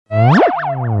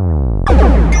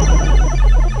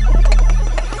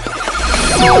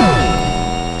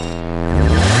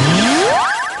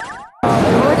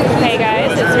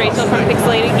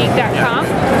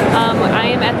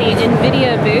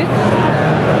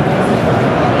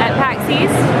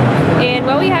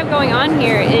going on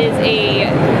here is a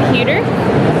computer,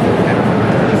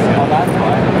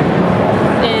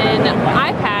 an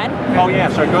iPad, oh yeah,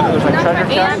 so go to there's like treasure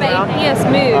chests and a PS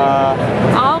Move,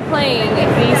 all playing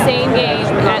the same game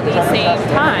at the same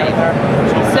time.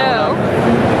 So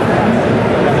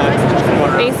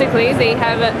basically, they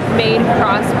have made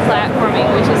cross-platforming,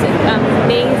 which is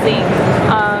amazing.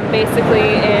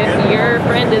 Basically, if your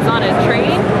friend is on a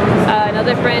train,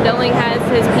 another friend only has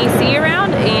his PC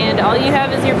around, and all you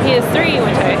have is your PS3,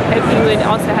 which I hope you would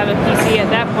also have a PC at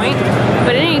that point.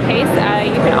 But in any case,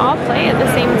 you can all play at the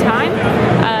same time.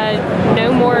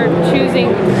 No more choosing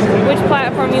which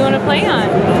platform you want to play on.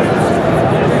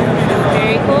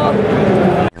 Very cool.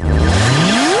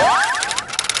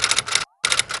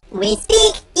 We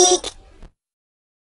speak geek.